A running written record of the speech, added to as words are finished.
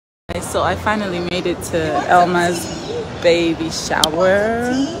So I finally made it to Elma's baby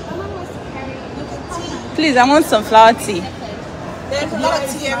shower. Please, I want some flower tea. There's a lot of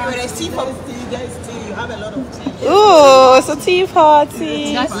tea everywhere. There's tea for tea. There's tea. You have a lot of tea. Ooh, it's a tea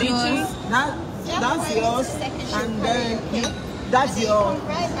party. That's yours. That's yours. And then that's yours.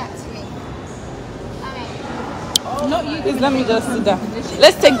 No, please let me just sit down.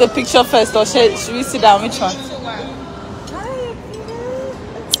 Let's take the picture first, or should we sit down? Which one?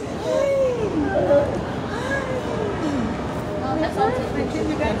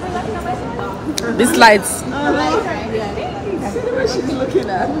 This lights. She's looking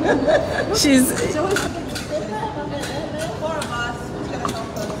at. She's.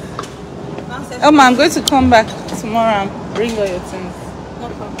 Elma, I'm going to come back tomorrow and bring all your things. No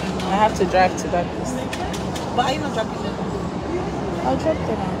problem. I have to drive to that place. But are you not dropping them? I'll drop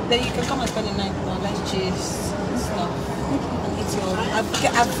them. Then you can come and spend the night on lunch, cheese, stuff, and eat your.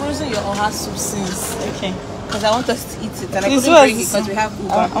 I've frozen your oha soup since. Okay. Because I want us to eat it, and This I couldn't bring it because we have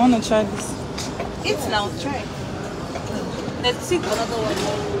Uber. I want to try this. Eat now, try. Let's see another one.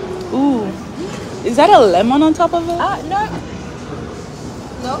 Ooh, is that a lemon on top of it? No.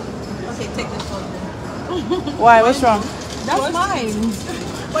 No? Okay, take this one then. Why? What's wrong? That's mine.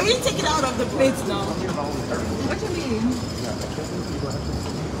 But you take it out of the plate now. What do you mean?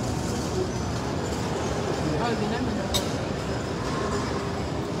 Oh, the lemon.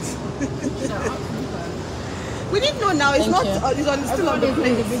 We didn't know now. It's Thank not. you. It's on still on the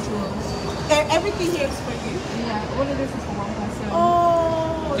plate. Individual. Everything here is for you. Yeah, all of this is for one person.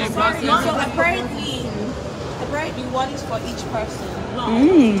 Oh, They sorry. brought No, you- apparently one is for each person. No,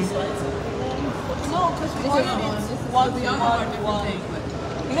 no, because we ordered it one.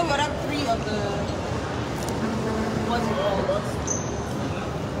 You know, we ordered 3 of the. What's it called?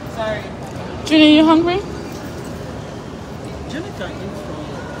 Sorry. Junior, you hungry?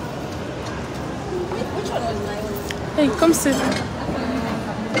 Which one was mine? Hey, come sit.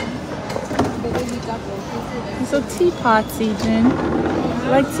 It's a tea party, Jen. You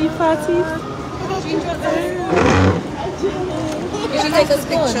like tea parties? We should take a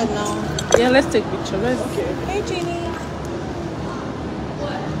picture now. Yeah, let's take picture. Let's go. Hey, Jeannie.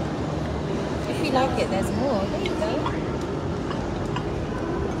 If you like it, there's more. There you go.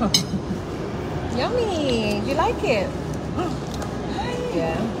 Yummy. You like it?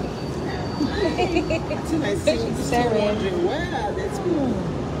 Yeah. She's wondering where are these people?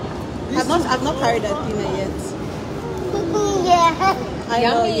 I've not carried that dinner yet. I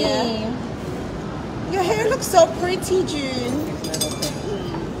know, Yummy. yeah. Your hair looks so pretty, June.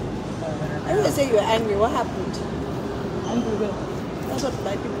 I didn't say you were angry. What happened? Angry with? That's what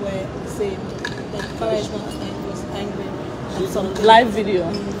like people were saying. That Farah is not angry. Was angry. At something. Live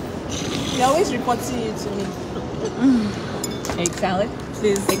video. They're always reporting you to me. Egg salad.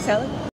 Please. Egg salad.